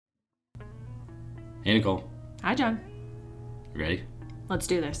Hey, Nicole. Hi, John. You ready? Let's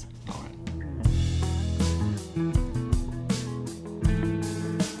do this. All right.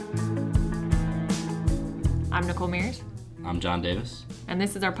 I'm Nicole Mears, I'm John Davis. and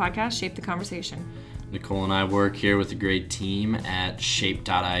this is our podcast, Shape the Conversation. Nicole and I work here with a great team at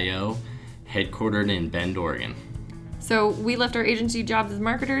Shape.io, headquartered in Bend, Oregon. So we left our agency jobs as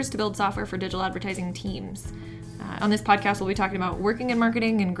marketers to build software for digital advertising teams. On this podcast, we'll be talking about working in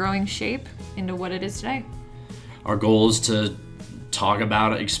marketing and growing Shape into what it is today. Our goal is to talk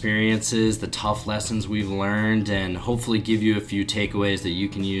about experiences, the tough lessons we've learned, and hopefully give you a few takeaways that you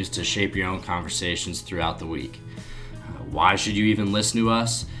can use to shape your own conversations throughout the week. Why should you even listen to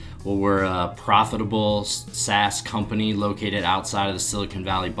us? Well, we're a profitable SaaS company located outside of the Silicon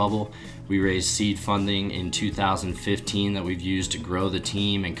Valley bubble. We raised seed funding in 2015 that we've used to grow the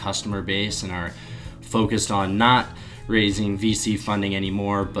team and customer base, and are focused on not raising VC funding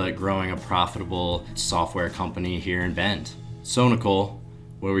anymore, but growing a profitable software company here in Bend. So, Nicole,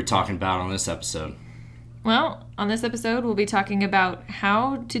 what are we talking about on this episode? Well, on this episode, we'll be talking about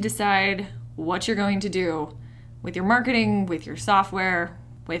how to decide what you're going to do with your marketing, with your software,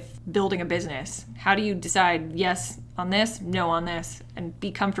 with building a business. How do you decide yes on this, no on this, and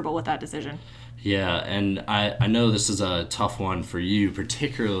be comfortable with that decision? Yeah, and I know this is a tough one for you,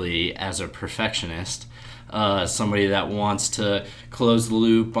 particularly as a perfectionist, somebody that wants to close the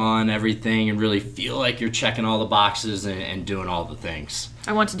loop on everything and really feel like you're checking all the boxes and doing all the things.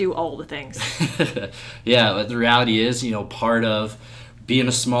 I want to do all the things. Yeah, but the reality is, part of being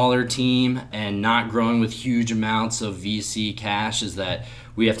a smaller team and not growing with huge amounts of VC cash is that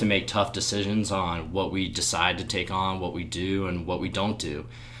we have to make tough decisions on what we decide to take on, what we do, and what we don't do.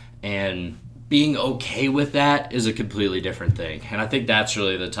 And being okay with that is a completely different thing. And I think that's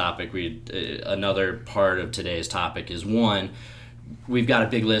really the topic. Another part of today's topic is, one, we've got a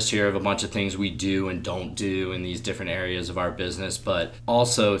big list here of a bunch of things we do and don't do in these different areas of our business, but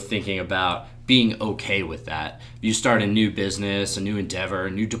also thinking about being okay with that. If you start a new business, a new endeavor,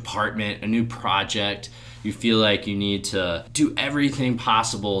 a new department, a new project, you feel like you need to do everything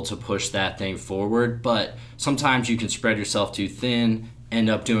possible to push that thing forward, but sometimes you can spread yourself too thin, end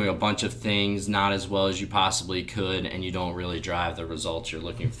up doing a bunch of things not as well as you possibly could, and you don't really drive the results you're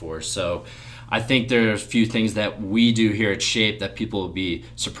looking for. So I think there are a few things that we do here at Shape that people will be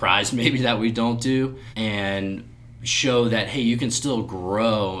surprised maybe that we don't do, and show that, hey, you can still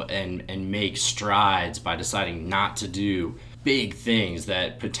grow and make strides by deciding not to do big things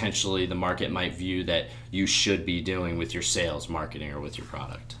that potentially the market might view that you should be doing with your sales, marketing, or with your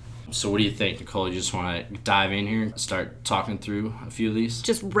product. So what do you think, Nicole? You just want to dive in here and start talking through a few of these?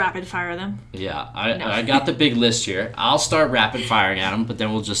 Just rapid fire them. Yeah, I got the big list here. I'll start rapid firing at them, but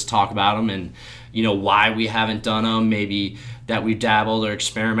then we'll just talk about them and, why we haven't done them, maybe that we dabbled or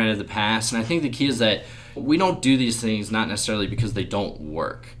experimented in the past. And I think the key is that we don't do these things not necessarily because they don't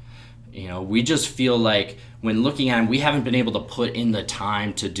work. We just feel like when looking at them, we haven't been able to put in the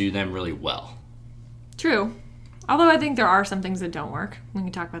time to do them really well. True. Although I think there are some things that don't work. We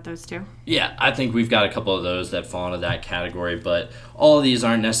can talk about those too. Yeah, I think we've got a couple of those that fall into that category, but all of these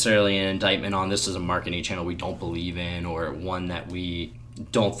aren't necessarily an indictment on this as a marketing channel we don't believe in or one that we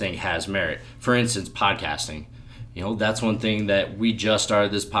don't think has merit. For instance, podcasting. That's one thing that we just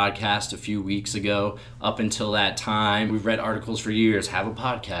started this podcast a few weeks ago. Up until that time, we've read articles for years, have a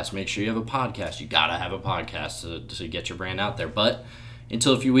podcast, make sure you have a podcast. You gotta have a podcast to get your brand out there. But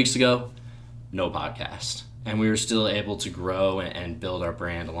until a few weeks ago, no podcast. And we were still able to grow and build our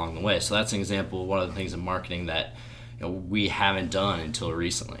brand along the way. So that's an example of one of the things in marketing that we haven't done until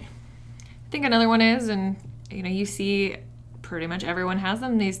recently. I think another one is, and you see pretty much everyone has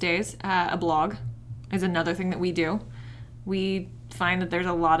them these days, a blog is another thing that we do. We find that there's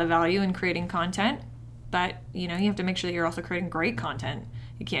a lot of value in creating content, but you have to make sure that you're also creating great content.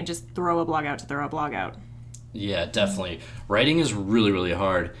 You can't just throw a blog out to throw a blog out. Yeah, definitely. Writing is really, really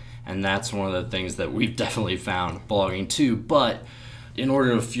hard. And that's one of the things that we've definitely found blogging too. But in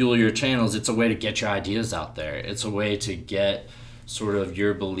order to fuel your channels, it's a way to get your ideas out there. It's a way to get sort of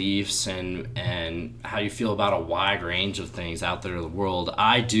your beliefs and how you feel about a wide range of things out there in the world.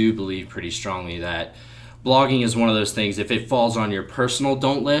 I do believe pretty strongly that blogging is one of those things, if it falls on your personal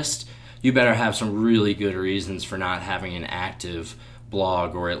don't list, you better have some really good reasons for not having an active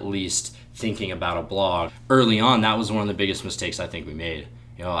blog, or at least thinking about a blog. Early on, that was one of the biggest mistakes I think we made.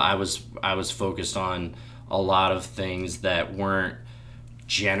 I was focused on a lot of things that weren't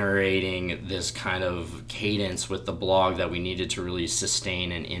generating this kind of cadence with the blog that we needed to really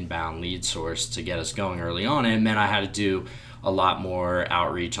sustain an inbound lead source to get us going early on. And it meant I had to do a lot more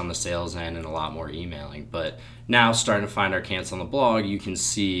outreach on the sales end and a lot more emailing. But now, starting to find our cadence on the blog, you can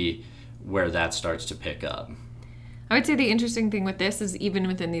see where that starts to pick up. I would say the interesting thing with this is even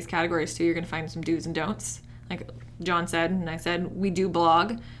within these categories too, you're going to find some do's and don'ts. Like John said, and I said, we do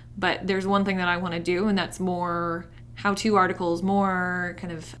blog, but there's one thing that I want to do, and that's more how-to articles, more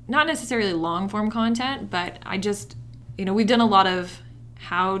kind of not necessarily long-form content, but I just, we've done a lot of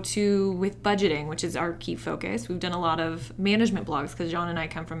how-to with budgeting, which is our key focus. We've done a lot of management blogs because John and I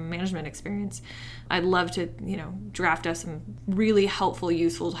come from management experience. I'd love to, draft us some really helpful,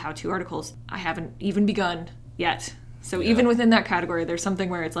 useful how-to articles. I haven't even begun yet. So even within that category, there's something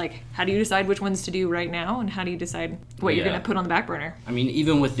where it's like, how do you decide which ones to do right now? And how do you decide what you're going to put on the back burner? I mean,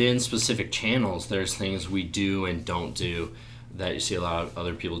 even within specific channels, there's things we do and don't do that you see a lot of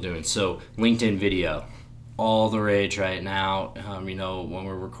other people doing. So LinkedIn video, all the rage right now. When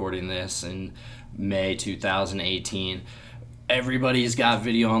we're recording this in May 2018, everybody's got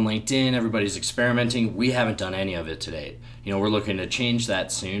video on LinkedIn. Everybody's experimenting. We haven't done any of it to date. We're looking to change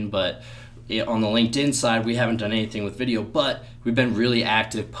that soon, but on the LinkedIn side, we haven't done anything with video, but we've been really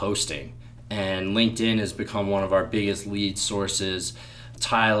active posting. And LinkedIn has become one of our biggest lead sources.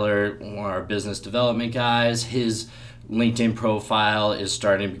 Tyler, one of our business development guys, his LinkedIn profile is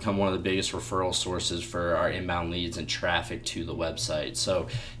starting to become one of the biggest referral sources for our inbound leads and traffic to the website. So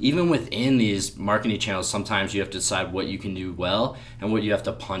even within these marketing channels, sometimes you have to decide what you can do well and what you have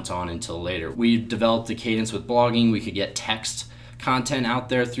to punt on until later. We developed the cadence with blogging. We could get text content out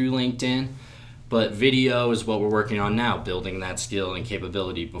there through LinkedIn, but video is what we're working on now, building that skill and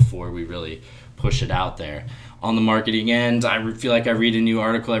capability before we really push it out there. On the marketing end, I feel like I read a new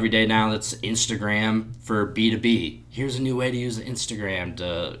article every day now that's Instagram for B2B. Here's a new way to use Instagram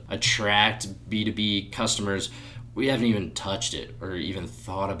to attract B2B customers. We haven't even touched it or even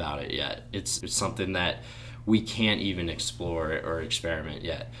thought about it yet. It's something that we can't even explore or experiment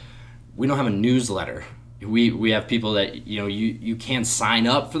yet. We don't have a newsletter. We have people that, you can sign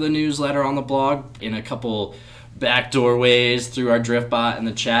up for the newsletter on the blog in a couple backdoor ways through our DriftBot and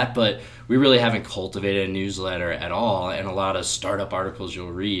the chat, but we really haven't cultivated a newsletter at all. And a lot of startup articles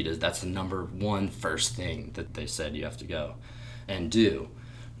you'll read, that's the number one first thing that they said you have to go and do.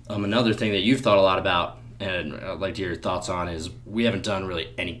 Another thing that you've thought a lot about, and I'd like to hear your thoughts on, is we haven't done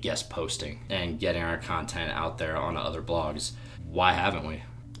really any guest posting and getting our content out there on other blogs. Why haven't we?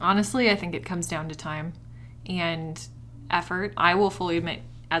 Honestly, I think it comes down to time and effort. I will fully admit,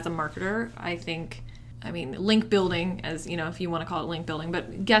 as a marketer, link building, as if you want to call it link building,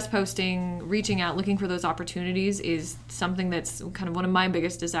 but guest posting, reaching out, looking for those opportunities is something that's kind of one of my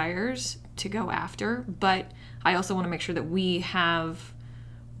biggest desires to go after. But I also want to make sure that we have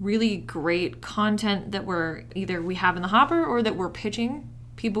really great content that we have in the hopper or that we're pitching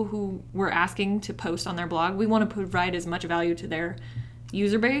people who we're asking to post on their blog. We want to provide as much value to their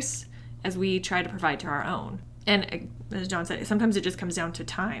user base as we try to provide to our own. And as John said, sometimes it just comes down to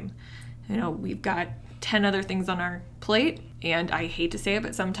time. We've got 10 other things on our plate, and I hate to say it,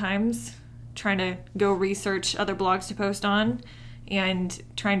 but sometimes trying to go research other blogs to post on and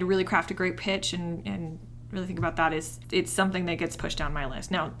trying to really craft a great pitch and really think about that it's something that gets pushed down my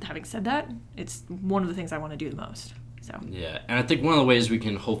list. Now, having said that, it's one of the things I want to do the most. So yeah, and I think one of the ways we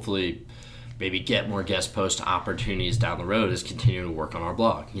can hopefully maybe get more guest post opportunities down the road is continue to work on our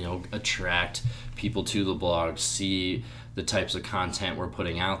blog, attract people to the blog, see the types of content we're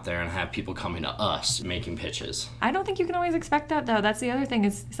putting out there, and have people coming to us making pitches. I don't think you can always expect that, though. That's the other thing,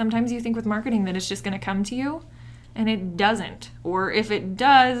 is sometimes you think with marketing that it's just going to come to you, and it doesn't. Or if it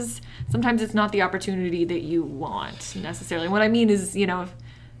does, sometimes it's not the opportunity that you want necessarily. What I mean is,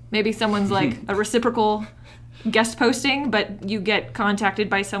 maybe someone's like a reciprocal guest posting, but you get contacted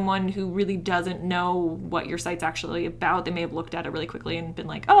by someone who really doesn't know what your site's actually about. They may have looked at it really quickly and been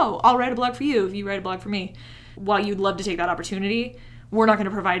like, oh, I'll write a blog for you if you write a blog for me. While you'd love to take that opportunity, we're not going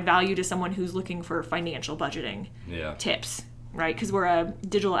to provide value to someone who's looking for financial budgeting tips, right? Because we're a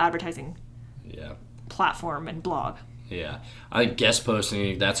digital advertising platform and blog. Yeah. I think guest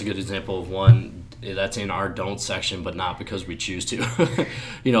posting, that's a good example of one that's in our don't section, but not because we choose to.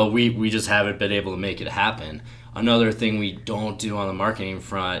 We just haven't been able to make it happen. Another thing we don't do on the marketing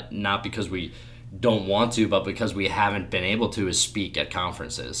front, not because we don't want to, but because we haven't been able to, is speak at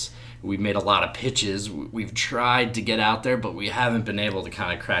conferences. We've made a lot of pitches. We've tried to get out there, but we haven't been able to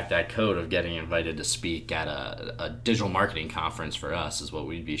kind of crack that code of getting invited to speak at a digital marketing conference. For us is what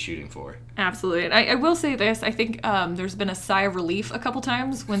we'd be shooting for. Absolutely. And I will say this. I think there's been a sigh of relief a couple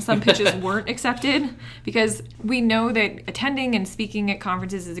times when some pitches weren't accepted, because we know that attending and speaking at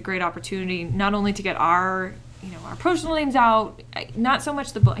conferences is a great opportunity, not only to get our personal names out, not so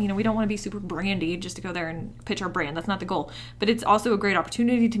much we don't want to be super brandy just to go there and pitch our brand. That's not the goal. But it's also a great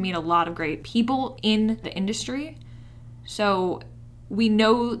opportunity to meet a lot of great people in the industry. So We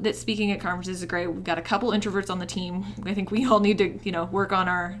know that speaking at conferences is great. We've got a couple introverts on the team. I think we all need to, work on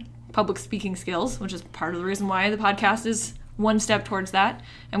our public speaking skills, which is part of the reason why the podcast is one step towards that.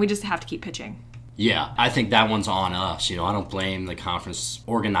 And we just have to keep pitching. Yeah, I think that one's on us. I don't blame the conference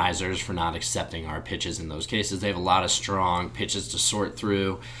organizers for not accepting our pitches in those cases. They have a lot of strong pitches to sort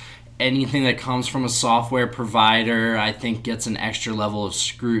through. Anything that comes from a software provider, I think, gets an extra level of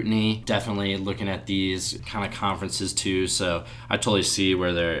scrutiny. Definitely looking at these kind of conferences too, so I totally see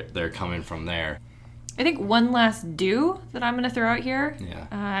where they're coming from there. I think one last do that I'm going to throw out here, Yeah.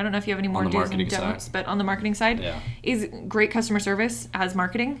 I don't know if you have any more do's and don'ts, but on the marketing side, is great customer service as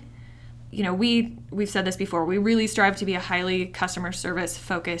marketing. We've said this before, we really strive to be a highly customer service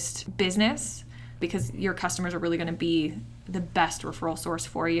focused business because your customers are really going to be the best referral source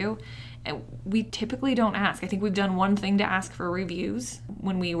for you. And we typically don't ask. I think we've done one thing to ask for reviews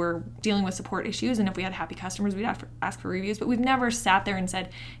when we were dealing with support issues. And if we had happy customers, we'd ask for reviews. But we've never sat there and said,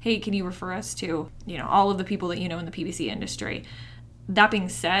 hey, can you refer us to, all of the people that you know in the PPC industry? That being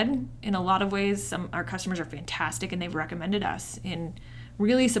said, in a lot of ways, our customers are fantastic and they've recommended us in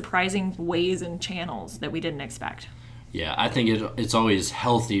really surprising ways and channels that we didn't expect. Yeah, I think it's always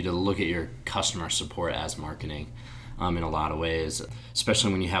healthy to look at your customer support as marketing in a lot of ways,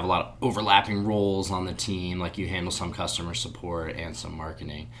 especially when you have a lot of overlapping roles on the team, like you handle some customer support and some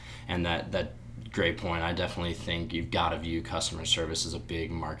marketing. And that great point. I definitely think you've got to view customer service as a big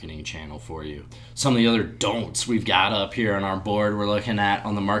marketing channel for you. Some of the other don'ts we've got up here on our board we're looking at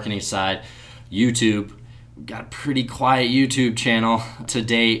on the marketing side, YouTube. We've got a pretty quiet YouTube channel to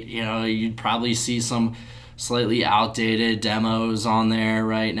date. You'd probably see some slightly outdated demos on there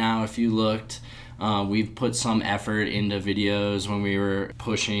right now if you looked. We've put some effort into videos when we were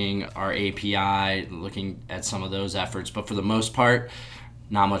pushing our API, looking at some of those efforts. But for the most part,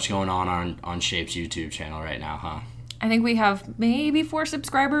 not much going on Shape's YouTube channel right now, huh? I think we have maybe 4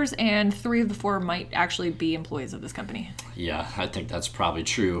 subscribers, and 3 of the 4 might actually be employees of this company. Yeah, I think that's probably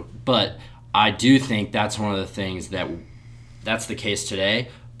true. But I do think that's one of the things that's the case today,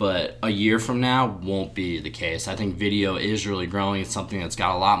 but a year from now won't be the case. I think video is really growing. It's something that's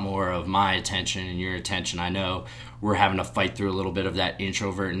got a lot more of my attention and your attention. I know we're having to fight through a little bit of that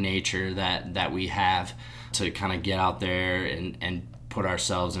introvert nature that we have to kind of get out there and put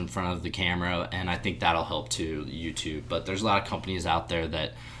ourselves in front of the camera, and I think that'll help too, YouTube. But there's a lot of companies out there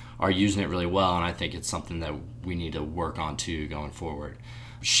that are using it really well, and I think it's something that we need to work on too going forward.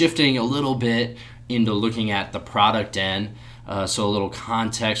 Shifting a little bit into looking at the product end, so a little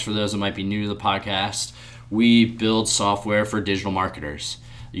context for those that might be new to the podcast. We build software for digital marketers.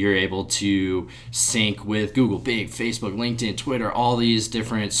 You're able to sync with Google, Bing, Facebook, LinkedIn, Twitter, all these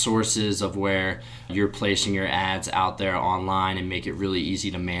different sources of where you're placing your ads out there online and make it really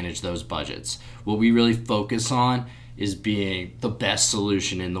easy to manage those budgets. What we really focus on is being the best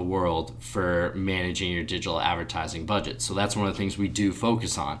solution in the world for managing your digital advertising budget. So that's one of the things we do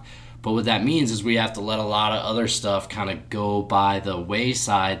focus on. But what that means is we have to let a lot of other stuff kind of go by the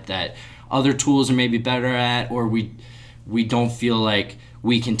wayside that other tools are maybe better at, or we don't feel like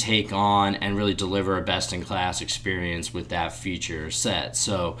we can take on and really deliver a best-in-class experience with that feature set.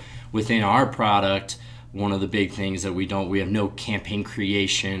 So within our product, one of the big things that we have no campaign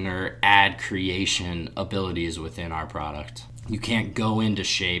creation or ad creation abilities within our product. You can't go into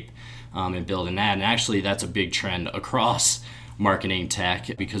Shape and build an ad. And actually, that's a big trend across marketing tech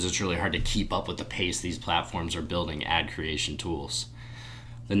because it's really hard to keep up with the pace these platforms are building ad creation tools.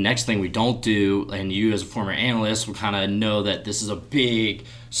 The next thing we don't do, and you as a former analyst will kind of know that this is a big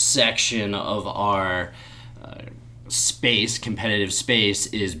section of our competitive space,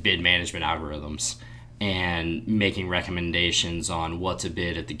 is bid management algorithms and making recommendations on what to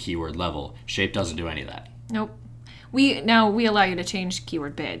bid at the keyword level. Shape doesn't do any of that. Nope. We allow you to change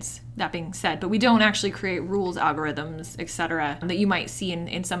keyword bids, that being said, but we don't actually create rules, algorithms, etc. that you might see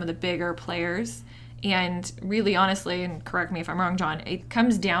in some of the bigger players. And really, honestly, and correct me if I'm wrong, John, it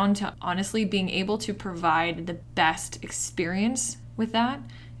comes down to honestly being able to provide the best experience with that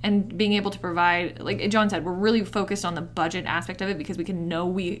and being able to provide, like John said, we're really focused on the budget aspect of it because we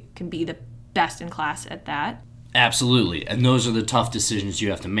can be the best in class at that. Absolutely. And those are the tough decisions you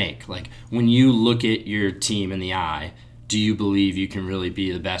have to make. Like when you look at your team in the eye, do you believe you can really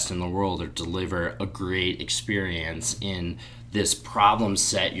be the best in the world or deliver a great experience in this problem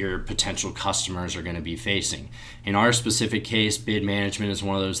set your potential customers are going to be facing? In our specific case, bid management is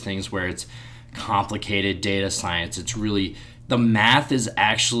one of those things where it's complicated data science. It's really, the math is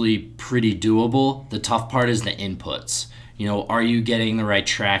actually pretty doable. The tough part is the inputs. Are you getting the right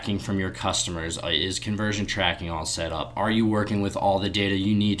tracking from your customers? Is conversion tracking all set up? Are you working with all the data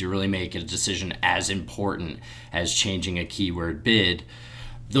you need to really make a decision as important as changing a keyword bid?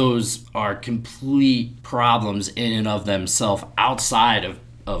 Those are complete problems in and of themselves outside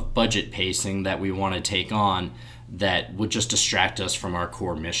of budget pacing that we want to take on that would just distract us from our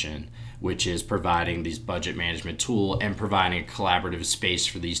core mission, which is providing these budget management tool and providing a collaborative space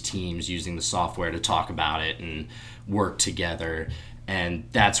for these teams using the software to talk about it and work together. And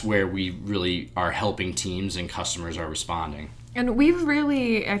that's where we really are helping teams and customers are responding. And we've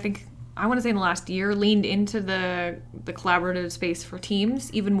really, I want to say in the last year, leaned into the collaborative space for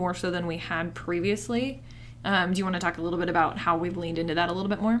teams even more so than we had previously. Do you want to talk a little bit about how we've leaned into that a little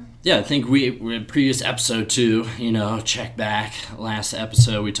bit more? Yeah, I think we in previous episode too, check back. Last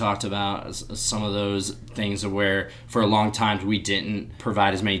episode we talked about some of those things where for a long time we didn't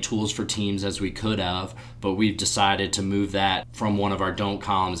provide as many tools for teams as we could have, but we've decided to move that from one of our don't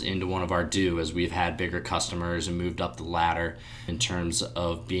columns into one of our do as we've had bigger customers and moved up the ladder in terms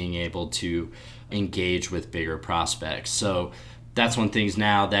of being able to engage with bigger prospects. So that's one thing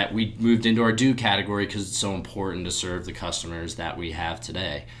now that we moved into our do category because it's so important to serve the customers that we have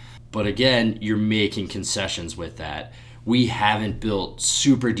today. But again, you're making concessions with that. We haven't built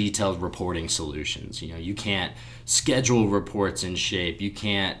super detailed reporting solutions. You can't schedule reports in Shape. You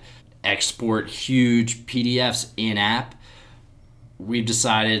can't export huge PDFs in app. We've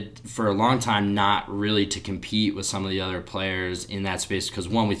decided for a long time not really to compete with some of the other players in that space because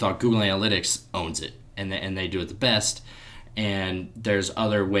one, we thought Google Analytics owns it and they do it the best. And there's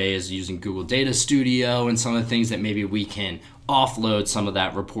other ways using Google Data Studio and some of the things that maybe we can offload some of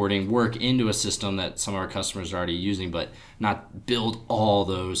that reporting work into a system that some of our customers are already using, but not build all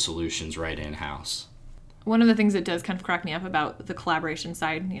those solutions right in-house. One of the things that does kind of crack me up about the collaboration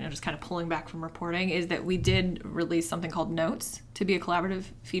side, just kind of pulling back from reporting, is that we did release something called Notes to be a collaborative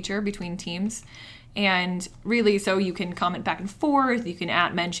feature between teams. And really, so you can comment back and forth, you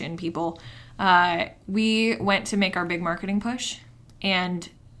can mention people. We went to make our big marketing push, and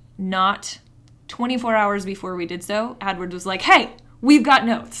not 24 hours before we did so, AdWords was like, hey, we've got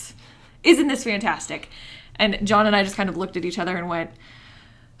Notes. Isn't this fantastic? And John and I just kind of looked at each other and went,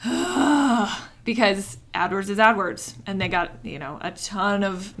 because AdWords is AdWords, and they got, a ton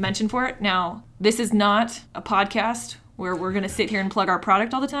of mention for it. Now, this is not a podcast where we're going to sit here and plug our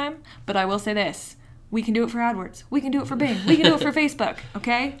product all the time, but I will say this. We can do it for AdWords. We can do it for Bing. We can do it for Facebook,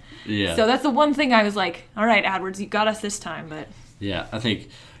 okay? Yeah. So that's the one thing I was like, all right, AdWords, you got us this time, but... Yeah, I think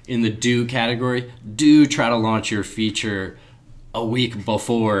in the do category, do try to launch your feature a week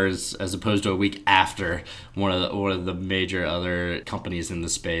before as opposed to a week after one of the major other companies in the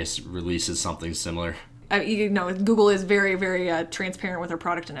space releases something similar. Google is very, very transparent with their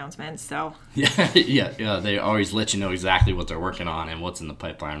product announcements, so... Yeah, they always let you know exactly what they're working on and what's in the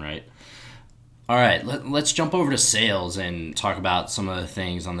pipeline, right? All right, let's jump over to sales and talk about some of the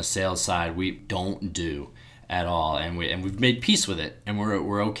things on the sales side we don't do at all, and we've made peace with it, and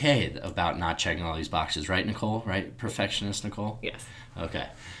we're okay about not checking all these boxes, right, Nicole? Right, perfectionist Nicole? Yes. Okay.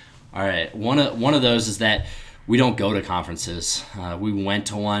 All right. One of those is that we don't go to conferences. We went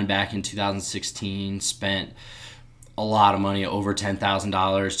to one back in 2016, spent a lot of money, over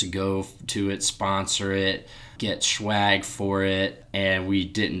 $10,000 to go to it, sponsor it, get swag for it, and we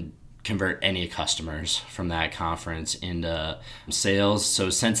didn't convert any customers from that conference into sales.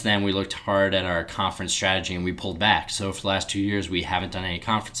 So since then, we looked hard at our conference strategy and we pulled back. So for the last 2 years, we haven't done any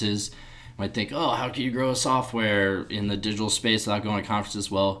conferences. You might think, how can you grow a software in the digital space without going to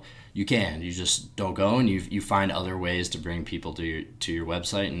conferences? Well, you can. You just don't go, and you find other ways to bring people to your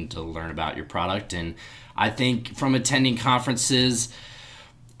website and to learn about your product. And I think from attending conferences,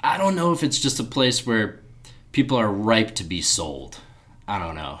 I don't know if it's just a place where people are ripe to be sold. I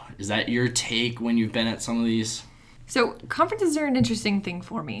don't know. Is that your take when you've been at some of these? So conferences are an interesting thing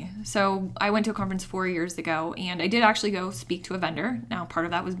for me. So I went to a conference 4 years ago, and I did actually go speak to a vendor. Now, part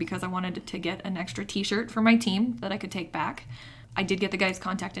of that was because I wanted to get an extra t-shirt for my team that I could take back. I did get the guy's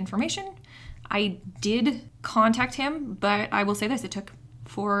contact information. I did contact him, but I will say this, it took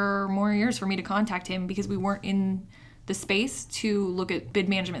 4 more years for me to contact him because we weren't in the space to look at bid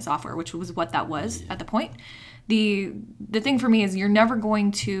management software, which was what that was at the point. The thing for me is you're never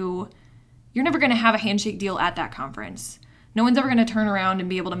going to have a handshake deal at that conference. No one's ever going to turn around and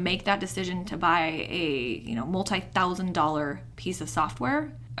be able to make that decision to buy a multi-$1,000 piece of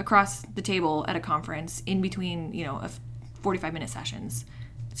software across the table at a conference in between 45-minute sessions.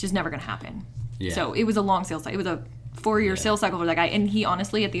 It's just never going to happen. Yeah. So it was a long sales cycle. It was a 4-year sales cycle for that guy, and he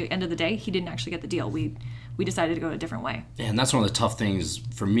honestly, at the end of the day, he didn't actually get the deal. We we decided to go a different way. And that's one of the tough things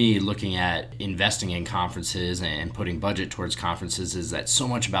for me looking at investing in conferences and putting budget towards conferences is that so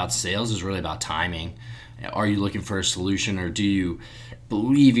much about sales is really about timing. Are you looking for a solution, or do you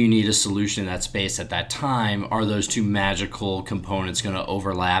believe you need a solution in that space at that time? Are those two magical components going to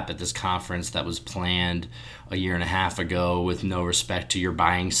overlap at this conference that was planned a year and a half ago with no respect to your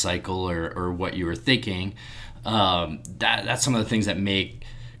buying cycle or what you were thinking? That's some of the things that make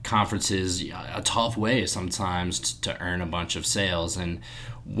conferences a tough way sometimes to earn a bunch of sales. And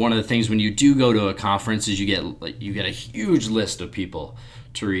one of the things when you do go to a conference is you get a huge list of people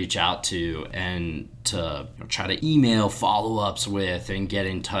to reach out to and to try to email follow-ups with and get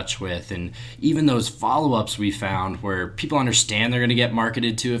in touch with. And even those follow-ups we found where people understand they're going to get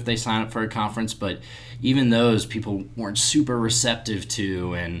marketed to if they sign up for a conference, but even those people weren't super receptive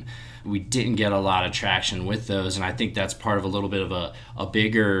to, and we didn't get a lot of traction with those. And I think that's part of a little bit of a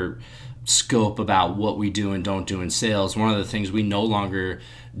bigger scope about what we do and don't do in sales. One of the things we no longer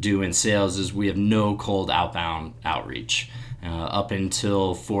do in sales is we have no cold outbound outreach. Up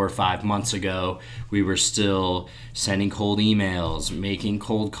until 4 or 5 months ago, we were still sending cold emails, making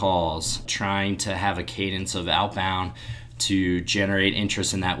cold calls, trying to have a cadence of outbound to generate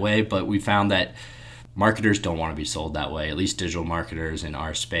interest in that way. But we found that marketers don't want to be sold that way, at least digital marketers in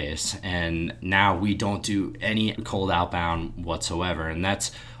our space. And now we don't do any cold outbound whatsoever. And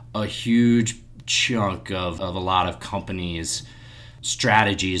that's a huge chunk of a lot of companies'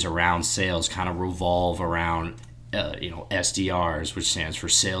 strategies around sales kind of revolve around SDRs, which stands for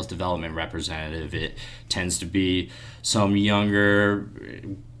Sales Development Representative. It tends to be some younger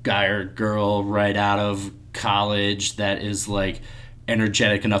guy or girl right out of college that is like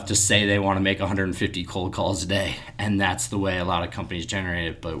energetic enough to say they want to make 150 cold calls a day. And that's the way a lot of companies generate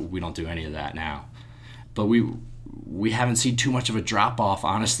it, but we don't do any of that now. But we haven't seen too much of a drop-off,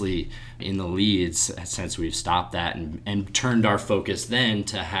 honestly, in the leads since we've stopped that and turned our focus then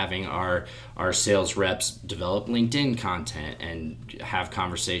to having our sales reps develop LinkedIn content and have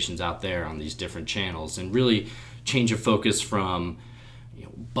conversations out there on these different channels and really change of focus from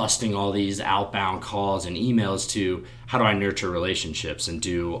busting all these outbound calls and emails to how do I nurture relationships and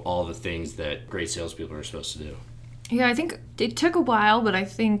do all the things that great salespeople are supposed to do. Yeah, I think it took a while, but I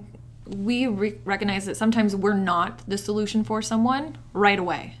think we recognize that sometimes we're not the solution for someone right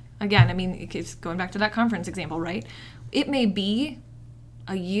away. Again, I mean, it's going back to that conference example, right? It may be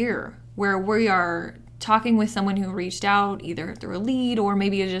a year where we are talking with someone who reached out either through a lead or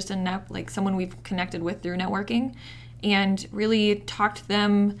maybe it's just someone we've connected with through networking, and really talked to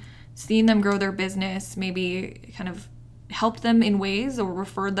them, seen them grow their business, maybe kind of helped them in ways or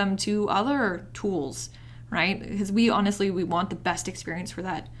referred them to other tools, right? Because we want the best experience for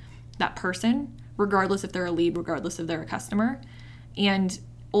that person, regardless if they're a lead, regardless if they're a customer. And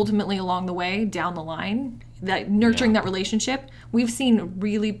ultimately along the way, down the line, that nurturing that relationship, we've seen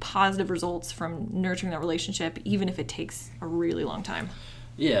really positive results from nurturing that relationship, even if it takes a really long time.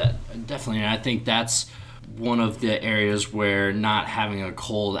 Yeah, definitely. And I think that's one of the areas where not having a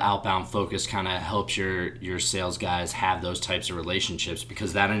cold outbound focus kind of helps your sales guys have those types of relationships,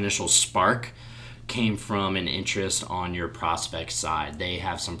 because that initial spark came from an interest on your prospect side. They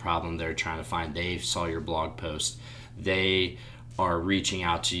have some problem they're trying to find. They saw your blog post. They are reaching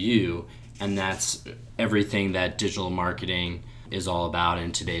out to you, and that's everything that digital marketing is all about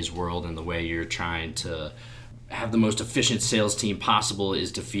in today's world. And the way you're trying to have the most efficient sales team possible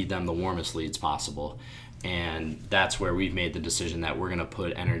is to feed them the warmest leads possible. And that's where we've made the decision that we're going to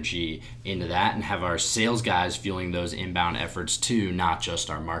put energy into that and have our sales guys fueling those inbound efforts too, not just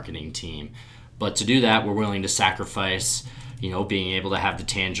our marketing team. But to do that, we're willing to sacrifice, being able to have the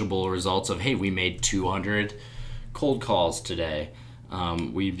tangible results of, hey, we made 200 cold calls today.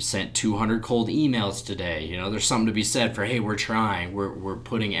 We sent 200 cold emails today. There's something to be said for, hey, we're trying, we're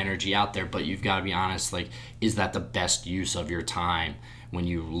putting energy out there, but you've got to be honest, is that the best use of your time when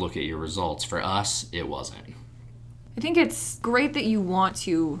you look at your results? For us, it wasn't. I think it's great that you want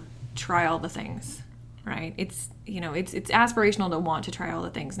to try all the things, right? It's aspirational to want to try all the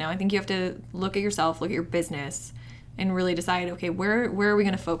things. Now, I think you have to look at yourself, look at your business, and really decide, okay, where are we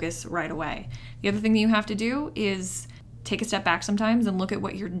going to focus right away? The other thing that you have to do is take a step back sometimes and look at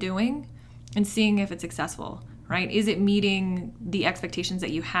what you're doing and seeing if it's successful, right? Is it meeting the expectations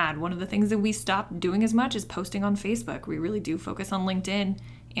that you had? One of the things that we stopped doing as much is posting on Facebook. We really do focus on LinkedIn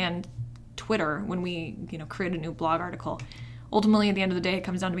and Twitter when we, create a new blog article. Ultimately, at the end of the day, it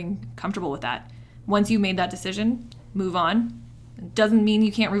comes down to being comfortable with that. Once you made that decision, move on. It doesn't mean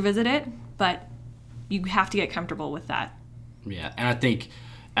you can't revisit it, but you have to get comfortable with that. Yeah, and I think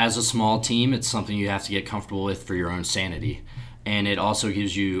as a small team, it's something you have to get comfortable with for your own sanity. and it also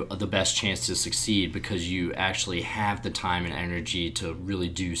gives you the best chance to succeed because you actually have the time and energy to really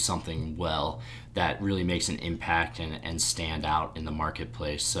do something well that really makes an impact and stand out in the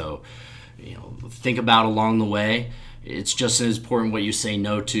marketplace. So, think about along the way. It's just as important what you say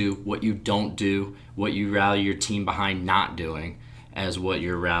no to, what you don't do, what you rally your team behind not doing, as what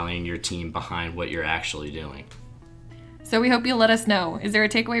you're rallying your team behind what you're actually doing. So we hope you'll let us know. Is there a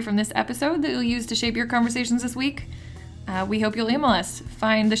takeaway from this episode that you'll use to shape your conversations this week? We hope you'll email us.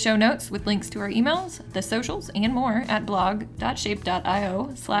 Find the show notes with links to our emails, the socials, and more at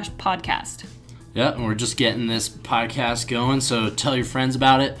blog.shape.io/podcast. Yeah, and we're just getting this podcast going, so tell your friends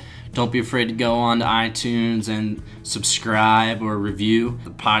about it. Don't be afraid to go on to iTunes and subscribe or review the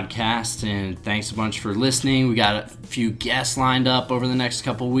podcast. And thanks a bunch for listening. We got a few guests lined up over the next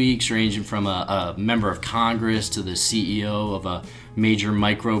couple weeks, ranging from a member of Congress to the CEO of a major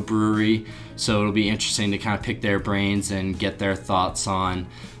microbrewery. So it'll be interesting to kind of pick their brains and get their thoughts on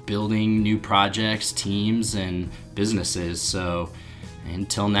building new projects, teams, and businesses. So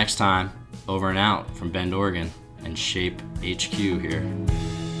until next time, over and out from Bend, Oregon, and Shape HQ here.